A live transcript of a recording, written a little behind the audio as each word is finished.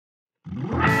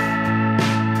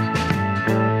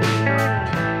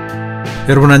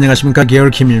여러분 안녕하십니까,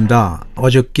 게리키menglish입니다.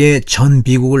 어저께 전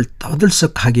미국을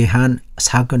떠들썩하게 한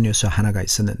사건 뉴스 하나가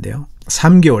있었는데요.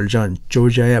 3개월 전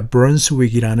조지아의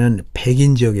브런스윅이라는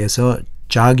백인 지역에서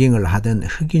조깅을 하던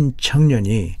흑인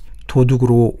청년이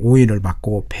도둑으로 오인을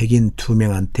받고 백인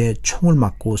 2명한테 총을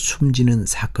맞고 숨지는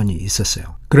사건이 있었어요.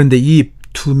 그런데 이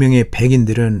 2명의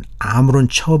백인들은 아무런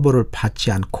처벌을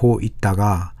받지 않고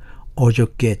있다가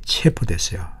어저께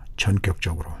체포됐어요.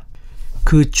 전격적으로.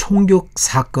 그 총격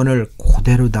사건을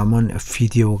그대로 담은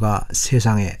비디오가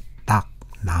세상에 딱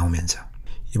나오면서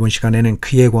이번 시간에는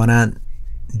그에 관한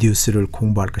뉴스를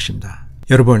공부할 것입니다.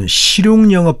 여러분,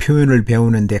 실용영어 표현을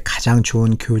배우는데 가장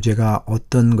좋은 교재가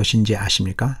어떤 것인지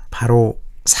아십니까? 바로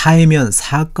사회면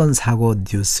사건, 사고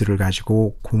뉴스를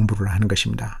가지고 공부를 하는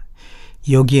것입니다.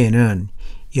 여기에는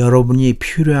여러분이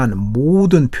필요한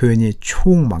모든 표현이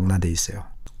총망라되어 있어요.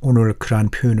 오늘 그러한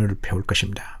표현을 배울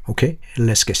것입니다. Okay?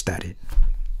 Let's get started.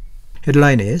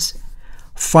 Headline is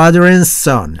Father and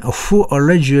son who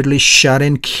allegedly shot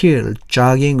and killed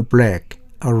jogging black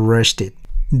arrested.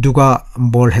 누가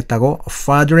뭘 했다고?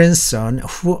 Father and son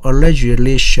who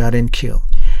allegedly shot and killed.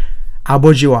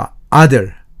 아버지와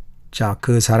아들. 자,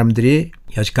 그 사람들이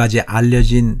여기까지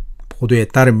알려진 보도에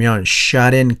따르면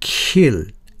shot and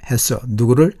kill 했어.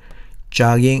 누구를?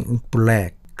 jogging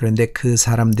black. 그런데 그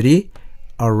사람들이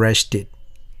arrested,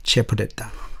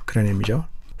 체포됐다. 그런 의미죠.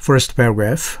 First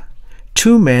paragraph.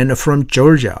 Two men from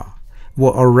Georgia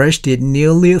were arrested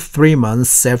nearly 3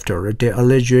 months after they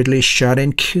allegedly shot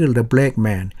and killed a black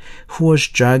man who was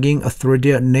jogging through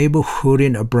their neighborhood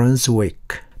in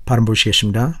Brunswick. 발음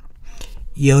보시겠습니다.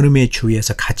 연음에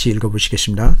주의해서 같이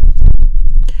읽어보시겠습니다.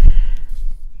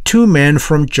 Two men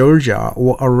from Georgia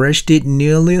were arrested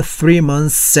nearly 3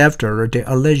 months after they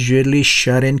allegedly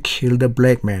shot and killed a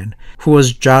black man who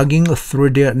was jogging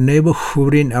through their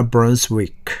neighborhood in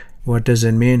Brunswick. What does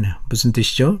it mean? 무슨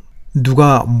뜻이죠?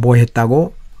 누가 뭐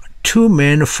했다고? Two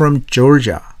men from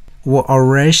Georgia were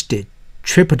arrested.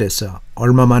 체포됐어.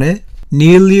 얼마 만에?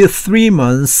 Nearly 3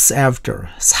 months after.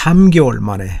 3개월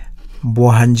만에.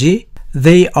 뭐 한지?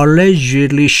 They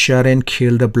allegedly shot and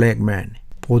killed a black man.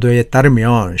 보도에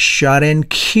따르면 shot and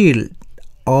killed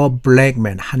a black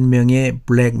man. 한 명의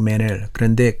black man을.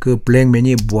 그런데 그 black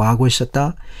man이 뭐 하고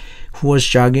있었다? Who was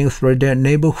jogging through their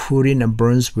neighborhood in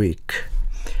Brunswick.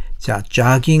 자,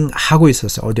 jogging 하고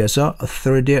있었어. 어디에서?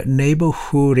 Through their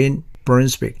neighborhood in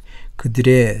Brunswick.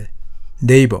 그들의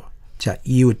네이버, 자,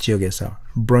 이웃 지역에서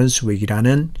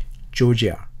Brunswick이라는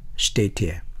조지아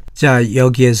스테이트에. 자,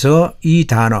 여기에서 이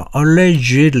단어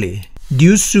allegedly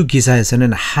뉴스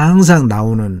기사에서는 항상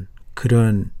나오는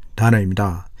그런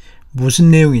단어입니다. 무슨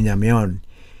내용이냐면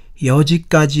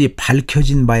여지까지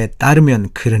밝혀진 바에 따르면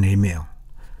그런 의미예요.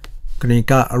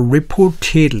 그러니까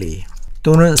reportedly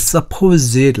또는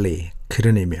supposedly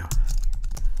그런 의미예요.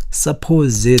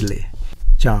 supposedly.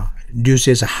 자,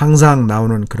 뉴스에서 항상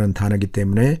나오는 그런 단어이기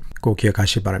때문에 꼭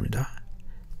기억하시기 바랍니다.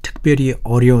 특별히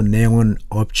어려운 내용은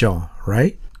없죠.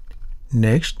 Right?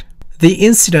 Next. The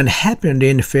incident happened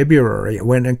in February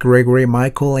when Gregory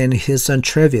Michael and his son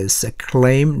Travis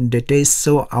claimed that they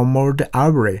saw Armored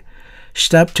Arbery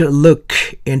stop to look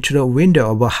into the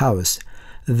window of a house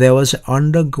that was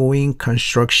undergoing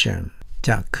construction.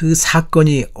 자, 그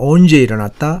사건이 언제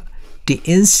일어났다? The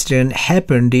incident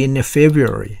happened in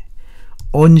February.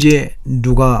 언제,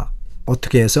 누가,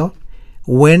 어떻게 해서?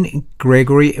 When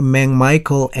Gregory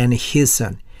McMichael and his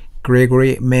son,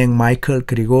 Gregory McMichael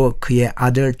그리고 그의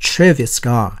아들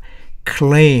Travis가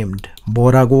claimed,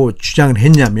 뭐라고 주장을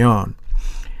했냐면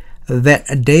that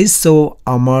they saw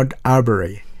Armored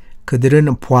Arbery.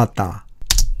 그들은 보았다.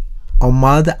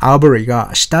 Armored Arbery가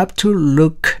stop to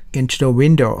look into the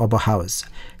window of a house.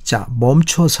 자,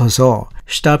 멈춰서서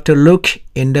stop to look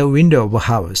in the window of a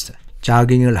house.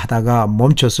 조깅을 하다가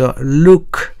멈춰서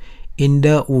look in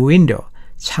the window.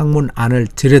 창문 안을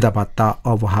들여다봤다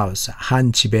of a house.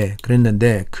 한 집에.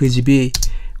 그랬는데 그 집이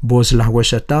무엇을 하고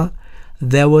있었다?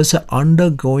 There was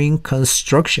undergoing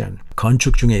construction.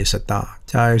 건축 중에 있었다.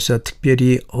 자, 그래서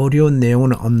특별히 어려운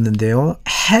내용은 없는데요.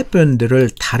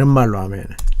 happened를 다른 말로 하면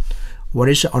What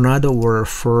is another word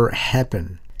for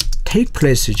happen? Take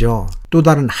place죠. 또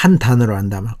다른 한 단어로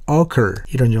한다면 occur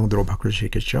이런 정도로 바꿀 수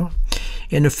있겠죠.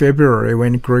 In February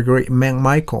when Gregory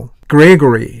McMichael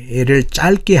Gregory를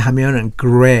짧게 하면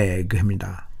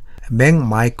Greg입니다.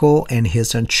 McMichael and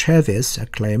his son Travis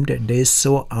claimed they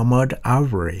saw Armored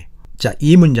Arbery. 자,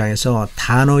 이 문장에서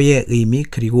단어의 의미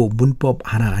그리고 문법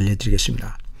하나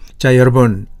알려드리겠습니다. 자,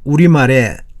 여러분,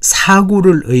 우리말에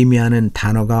사고를 의미하는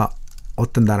단어가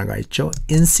어떤 단어가 있죠?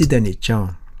 incident 있죠.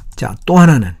 자, 또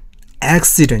하나는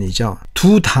accident이죠.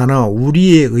 두 단어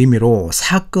우리의 의미로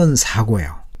사건,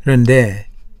 사고예요. 그런데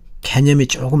개념이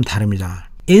조금 다릅니다.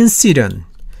 incident,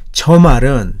 저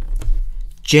말은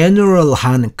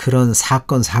general한 그런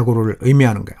사건, 사고를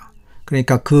의미하는 거예요.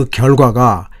 그러니까 그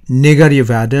결과가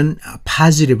negative하든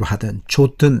positive하든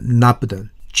좋든 나쁘든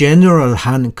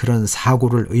general한 그런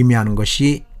사고를 의미하는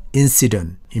것이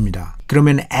incident입니다.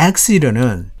 그러면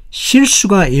accident은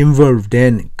실수가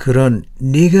involve된 그런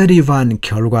negative한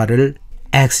결과를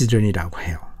accident이라고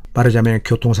해요. 말하자면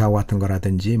교통사고 같은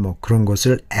거라든지 뭐 그런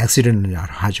것을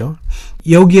accident이라고 하죠.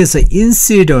 여기에서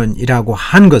incident이라고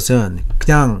한 것은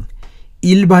그냥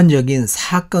일반적인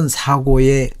사건,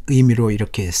 사고의 의미로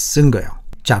이렇게 쓴 거예요.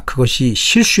 자, 그것이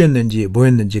실수였는지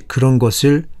뭐였는지 그런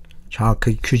것을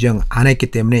정확하게 규정 안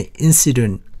했기 때문에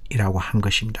incident이라고 한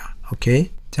것입니다. 오케이?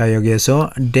 자,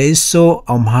 여기에서 they saw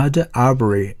a mud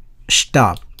arbory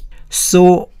stop.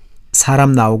 saw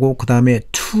사람 나오고 그 다음에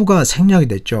to가 생략이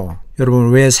됐죠.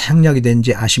 여러분 왜 생략이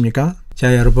된지 아십니까?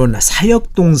 자, 여러분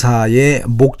사역동사의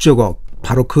목적어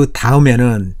바로 그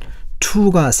다음에는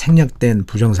to가 생략된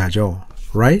부정사죠.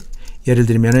 Right? 예를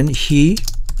들면은 he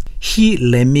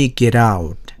let me get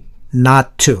out. not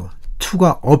to.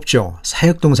 to가 없죠.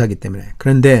 사역동사이기 때문에.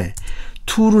 그런데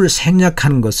to를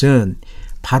생략하는 것은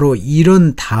바로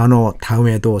이런 단어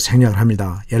다음에도 생략을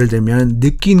합니다. 예를 들면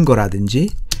느낀 거라든지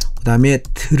그 다음에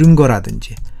들은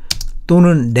거라든지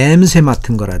또는 냄새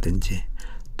맡은 거라든지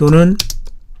또는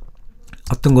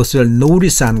어떤 것을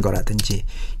notice한 거라든지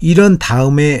이런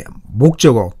다음에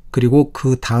목적어 그리고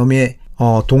그 다음에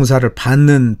동사를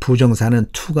받는 부정사는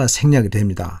to가 생략이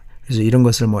됩니다. 그래서 이런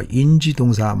것을 뭐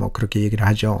인지동사 뭐 그렇게 얘기를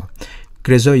하죠.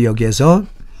 그래서 여기에서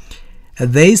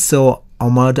they saw a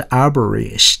mud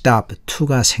arbory stop.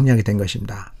 to가 생략이 된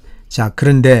것입니다. 자,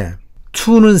 그런데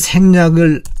to는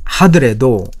생략을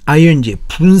하더라도 ing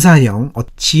분사형,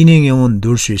 진행형은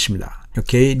넣을 수 있습니다.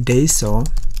 오케이, they saw.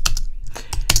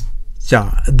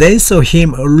 자, they saw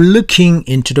him looking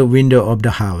into the window of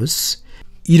the house.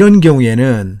 이런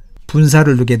경우에는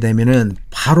분사를 두게 되면은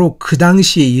바로 그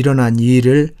당시에 일어난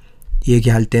일을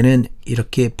얘기할 때는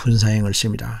이렇게 분사형을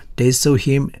씁니다. They saw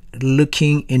him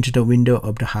looking into the window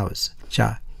of the house.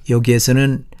 자,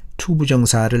 여기에서는 to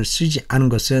부정사를 쓰지 않은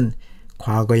것은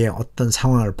과거에 어떤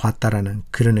상황을 봤다라는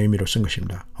그런 의미로 쓴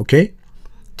것입니다. 오케이?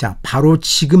 자, 바로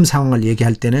지금 상황을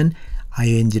얘기할 때는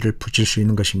ing를 붙일 수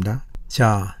있는 것입니다.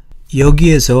 자,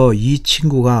 여기에서 이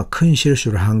친구가 큰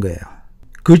실수를 한 거예요.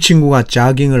 그 친구가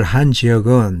자깅을 한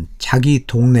지역은 자기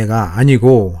동네가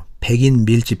아니고 백인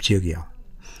밀집 지역이에요.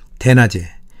 대낮에.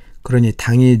 그러니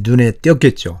당연히 눈에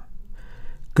띄었겠죠.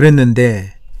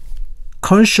 그랬는데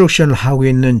컨스트럭션을 하고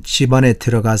있는 집안에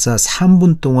들어가서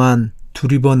 3분 동안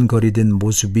두리번거리던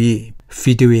모습이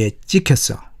비디오에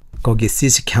찍혔어. 거기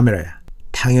CC 카메라에.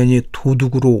 당연히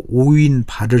도둑으로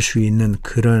오인받을 수 있는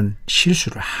그런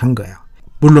실수를 한 거예요.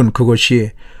 물론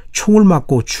그것이 총을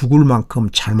맞고 죽을 만큼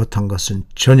잘못한 것은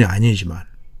전혀 아니지만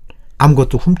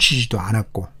아무것도 훔치지도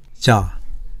않았고. 자,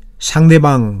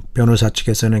 상대방 변호사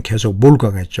측에서는 계속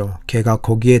몰고 가겠죠. 걔가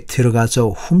거기에 들어가서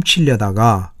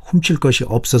훔치려다가 훔칠 것이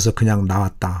없어서 그냥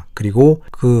나왔다. 그리고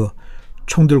그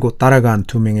총 들고 따라간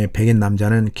 2명의 백인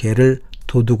남자는 걔를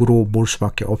도둑으로 몰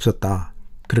수밖에 없었다.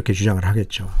 그렇게 주장을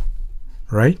하겠죠.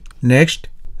 Right? Next.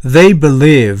 They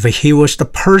believe he was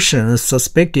the person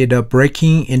suspected of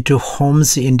breaking into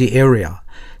homes in the area.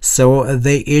 So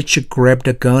they each grabbed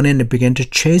a gun and began to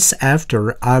chase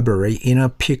after Arbery in a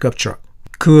pickup truck.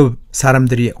 그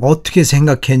사람들이 어떻게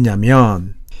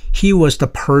생각했냐면 he was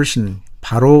the person,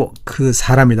 바로 그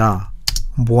사람이다.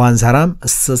 뭐한 사람?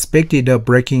 Suspected of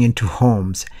breaking into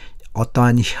homes.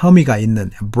 어떠한 혐의가 있는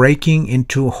breaking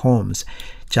into homes.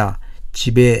 자,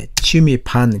 집에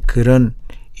침입한 그런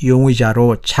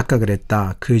용의자로 착각을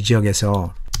했다. 그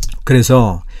지역에서.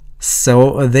 그래서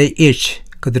so they each,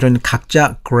 그들은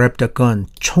각자 grabbed a gun,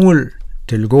 총을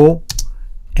들고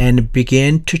and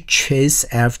began to chase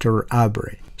after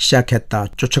Arbery. 시작했다.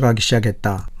 쫓아가기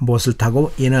시작했다. 무엇을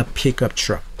타고? In a pickup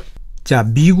truck. 자,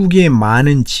 미국의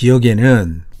많은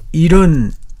지역에는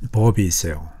이런 법이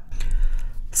있어요.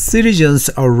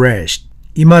 Citizens arrest.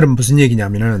 이 말은 무슨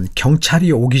얘기냐면은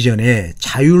경찰이 오기 전에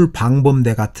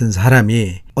자율방범대 같은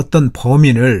사람이 어떤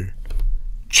범인을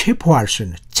체포할 수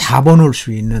있는, 잡아놓을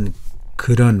수 있는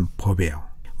그런 법이에요.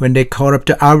 When they caught up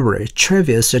to Arbery,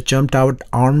 Travis jumped out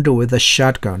armed with a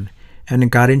shotgun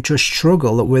and got into a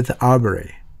struggle with Arbery.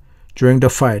 During the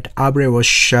fight, Arbery was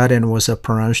shot and was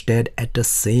pronounced dead at the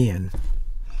scene.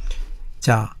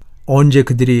 자, 언제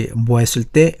그들이 뭐 했을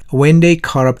때? When they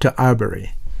caught up to Arbery.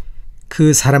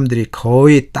 그 사람들이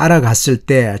거의 따라갔을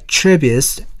때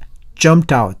Travis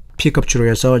jumped out, 픽업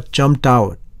트럭에서 jumped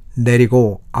out,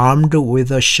 내리고 armed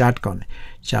with a shotgun.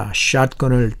 자,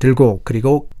 샷건을 들고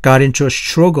그리고 got into a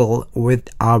struggle with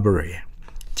Arbery.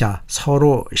 자,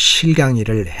 서로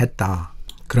실강이를 했다.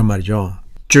 그런 말이죠.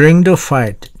 During the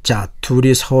fight, 자,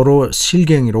 둘이 서로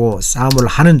실갱이로 싸움을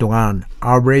하는 동안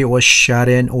Aubrey was shot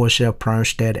and was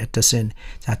pronounced dead at the scene.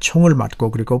 자, 총을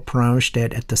맞고 그리고 pronounced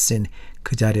dead at the scene.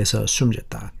 그 자리에서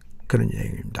숨졌다. 그런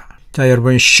얘기입니다. 자,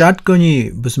 여러분,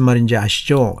 shotgun이 무슨 말인지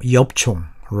아시죠? 엽총,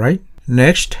 right?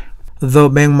 Next. The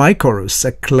McMichaels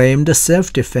claimed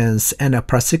self-defense and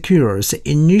prosecutors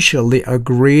initially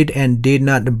agreed and did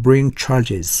not bring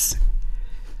charges.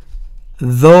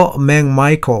 The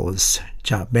McMichaels,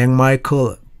 자,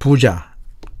 맥마이클 부자,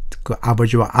 그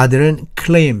아버지와 아들은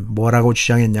claim, 뭐라고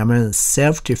주장했냐면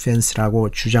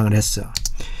self-defense라고 주장을 했어.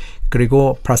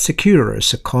 그리고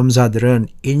prosecutors, 검사들은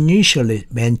initially,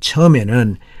 맨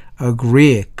처음에는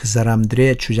agree, 그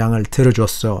사람들의 주장을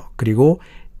들어줬어. 그리고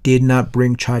did not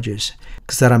bring charges,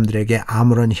 그 사람들에게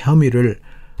아무런 혐의를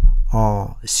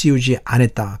씌우지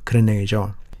않았다. 그런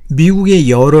얘기죠. 미국의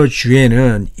여러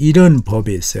주에는 이런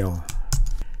법이 있어요.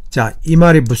 자, 이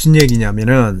말이 무슨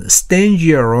얘기냐면은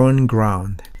stand your own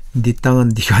ground, 네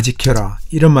땅은 네가 지켜라,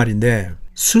 이런 말인데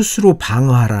스스로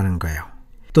방어하라는 거예요.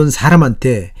 어떤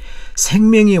사람한테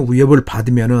생명의 위협을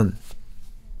받으면은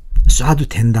쏴도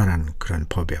된다는 그런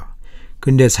법이에요.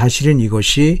 근데 사실은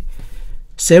이것이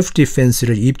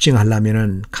self-defense를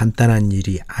입증하려면 간단한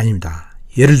일이 아닙니다.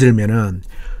 예를 들면은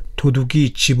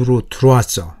도둑이 집으로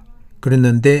들어왔어.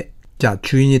 그랬는데 자,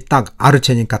 주인이 딱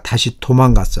알아채니까 다시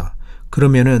도망갔어.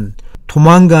 그러면은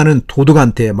도망가는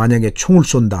도둑한테 만약에 총을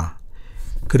쏜다.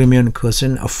 그러면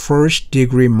그것은 a first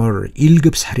degree murder,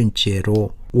 1급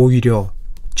살인죄로 오히려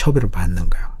처벌을 받는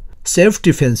거예요.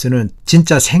 self-defense는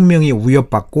진짜 생명이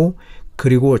위협받고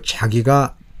그리고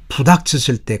자기가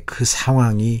부닥쳤을 때 그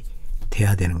상황이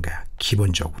돼야 되는 거야,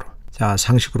 기본적으로. 자,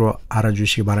 상식으로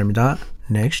알아주시기 바랍니다.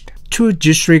 Next. Two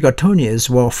district attorneys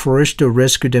were forced to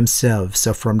rescue themselves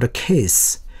from the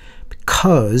case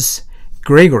because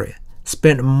Gregory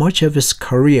spent much of his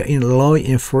career in law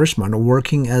enforcement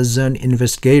working as an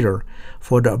investigator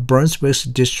for the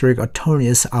Brunswick District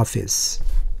Attorney's Office.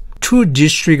 Two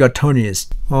district attorneys.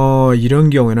 이런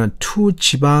경우에는 two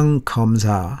지방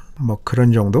검사, 뭐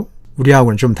그런 정도?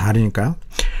 우리하고는 좀 다르니까요.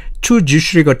 Two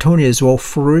district attorneys were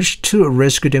forced to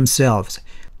rescue themselves.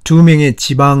 두 명의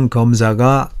지방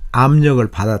검사가 압력을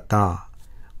받았다.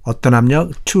 어떤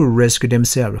압력? To rescue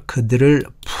themselves. 그들을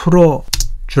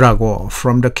풀어주라고.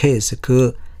 From the case.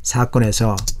 그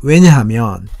사건에서.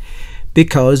 왜냐하면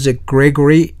because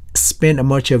Gregory spent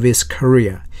much of his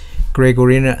career.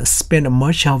 Gregory는 spent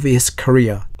much of his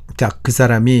career. 자, 그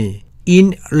사람이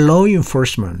in law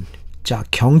enforcement. 자,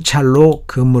 경찰로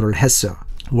근무를 했어.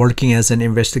 Working as an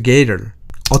investigator.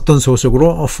 어떤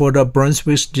소속으로? For the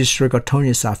Brunswick District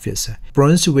Attorney's Office.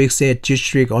 Brunswick의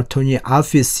District Attorney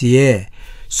Office의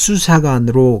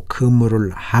수사관으로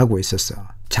근무를 하고 있었어.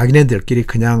 자기네들끼리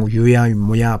그냥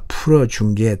유야무야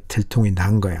풀어준 게 들통이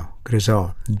난 거예요.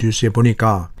 그래서 뉴스에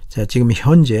보니까 자, 지금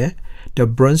현재 The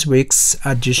Brunswick's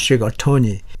District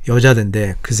Attorney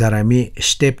여자던데 그 사람이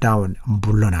step down,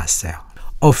 물러났어요.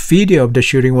 A video of the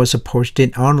shooting was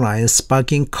posted online,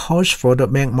 sparking calls for the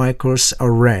McMichaels'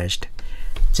 arrest.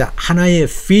 자, 하나의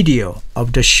video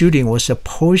of the shooting was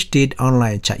posted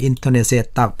online. 자, 인터넷에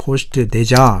딱 포스트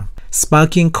되자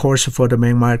sparking calls for the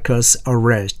McMichaels'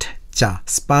 arrest. 자,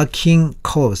 sparking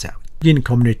calls. 인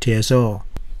커뮤니티에서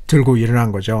들고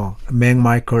일어난 거죠.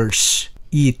 McMichaels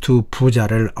이 두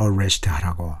부자를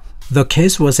arrest하라고. The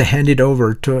case was handed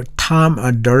over to Tom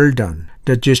Durden,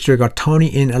 the district attorney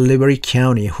in Liberty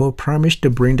County, who promised to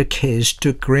bring the case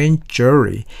to grand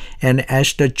jury and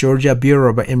asked the Georgia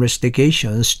Bureau of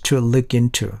Investigations to look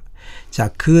into. 자,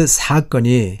 그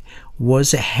사건이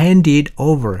was handed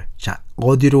over. 자,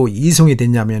 어디로 이송이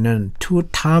됐냐면은 to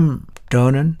Tom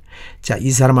Durden. 자,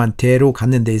 이 사람한테로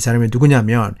갔는데 이 사람이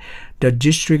누구냐면 the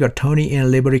district attorney in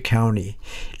Liberty County.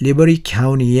 Liberty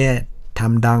County의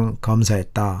담당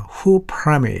검사였다. Who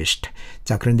promised.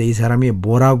 자, 그런데 이 사람이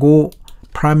뭐라고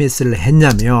promise를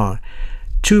했냐면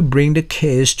to bring the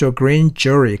case to grand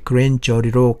jury. grand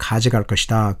jury로 가져갈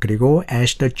것이다. 그리고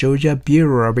ask the Georgia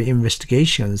Bureau of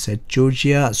Investigations.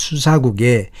 조지아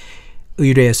수사국에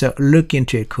의뢰해서 look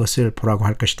into it. 그것을 보라고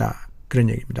할 것이다. 그런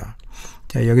얘기입니다.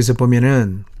 자, 여기서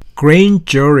보면은 grand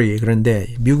jury. 그런데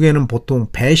미국에는 보통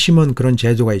배심원 그런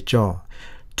제도가 있죠.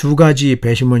 두 가지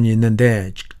배심원이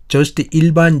있는데 just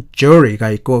일반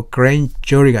jury가 있고 grand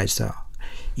jury가 있어요.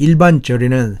 일반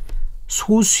jury는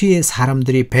소수의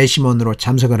사람들이 배심원으로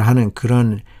참석을 하는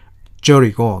그런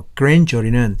jury고 grand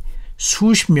jury는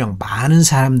수십 명 많은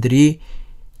사람들이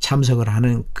참석을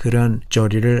하는 그런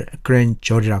jury를 grand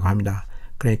jury라고 합니다.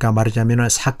 그러니까 말하자면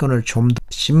사건을 좀 더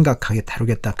심각하게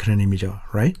다루겠다 그런 의미죠.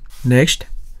 Right? Next.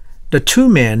 The two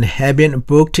men have been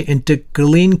booked into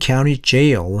Greene County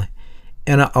Jail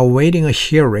and are awaiting a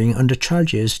hearing on the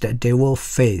charges that they will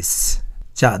face.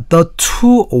 자, the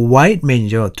two white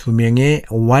men이죠. 두 명의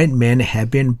white men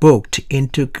have been booked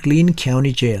into Greene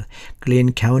County Jail.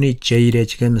 Greene County Jail에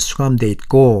지금 수감돼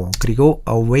있고, 그리고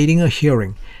awaiting a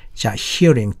hearing. 자,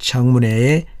 hearing,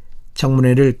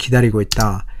 청문회를 기다리고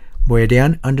있다. 뭐에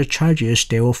대한? On the charges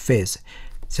they will face.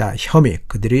 자, 혐의,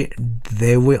 그들이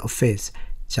they will face.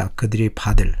 자, 그들이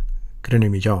받을 그런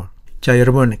의미죠. 자,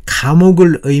 여러분,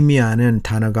 감옥을 의미하는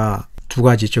단어가 두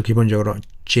가지 있죠. 기본적으로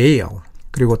jail,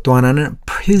 그리고 또 하나는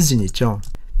prison 있죠.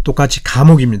 똑같이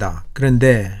감옥입니다.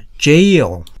 그런데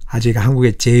jail, 아직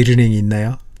한국에 제일은행이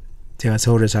있나요? 제가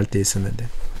서울에 살 때 있었는데,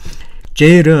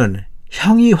 jail은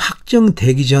형이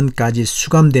확정되기 전까지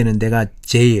수감되는 데가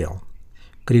jail,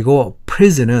 그리고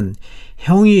prison은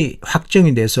형이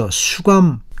확정이 돼서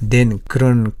수감된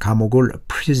그런 감옥을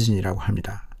prison이라고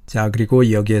합니다. 자,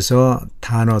 그리고 여기에서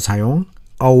단어 사용,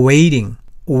 awaiting,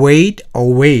 wait,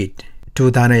 await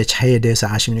두 단어의 차이에 대해서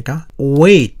아십니까?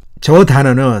 wait, 저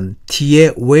단어는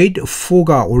뒤에 wait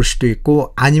for가 올 수도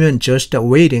있고 아니면 just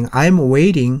waiting, I'm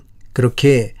waiting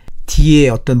그렇게 뒤에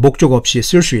어떤 목적 없이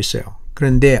쓸 수 있어요.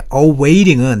 그런데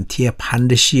awaiting은 뒤에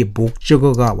반드시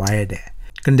목적어가 와야 돼.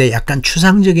 그런데 약간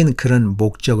추상적인 그런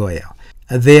목적어예요.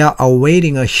 They are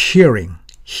awaiting a hearing.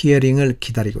 hearing을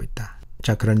기다리고 있다.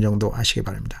 자, 그런 정도 아시기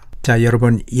바랍니다. 자,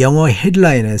 여러분, 영어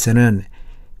헤드라인에서는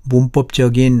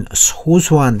문법적인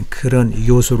소소한 그런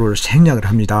요소를 생략을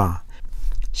합니다.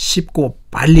 쉽고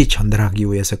빨리 전달하기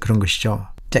위해서 그런 것이죠.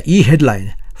 자, 이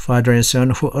헤드라인, Father and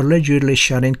son who allegedly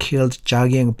shot and killed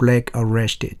jogging black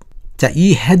arrested. 자,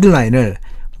 이 헤드라인을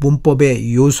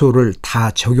문법의 요소를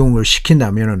다 적용을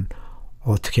시킨다면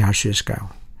어떻게 할 수 있을까요?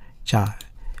 자,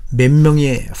 몇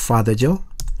명의 father죠?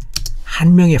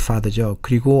 한 명의 father죠.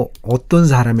 그리고 어떤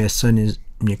사람의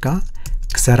son입니까?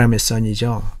 그 사람의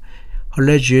son이죠.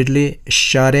 allegedly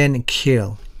shot and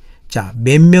killed. 자,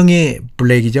 몇 명의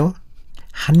black이죠?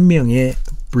 한 명의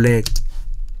black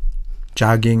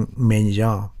jogging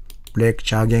man이죠. black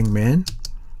jogging man.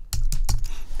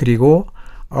 그리고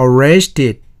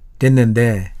arrested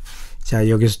됐는데, 자,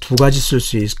 여기서 두 가지 쓸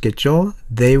수 있겠죠.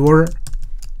 They were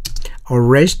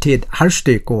arrested 할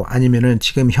수도 있고 아니면은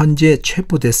지금 현재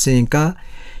체포됐으니까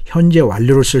현재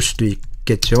완료를 쓸 수도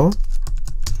있겠죠.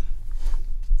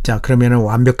 자, 그러면은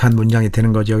완벽한 문장이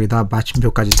되는 거죠. 여기다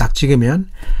마침표까지 딱 찍으면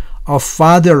A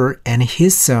father and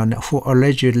his son who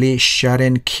allegedly shot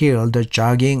and killed the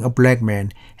jogging a black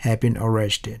man have been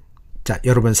arrested. 자,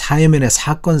 여러분, 사회면의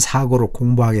사건 사고로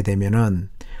공부하게 되면은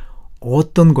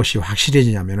어떤 것이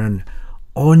확실해지냐면은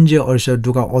언제 어디서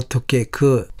누가 어떻게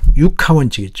그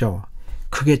육하원칙 있죠.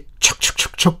 그게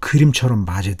척척척척 그림처럼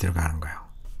맞아 들어가는 거예요.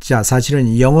 자,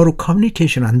 사실은 영어로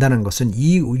커뮤니케이션 한다는 것은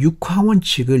이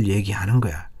육하원칙을 얘기하는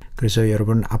거야. 그래서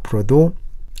여러분 앞으로도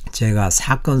제가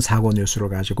사건 사고 뉴스를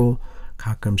가지고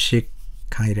가끔씩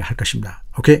강의를 할 것입니다.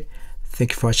 Okay?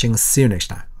 Thank you for watching. See you next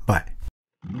time. Bye.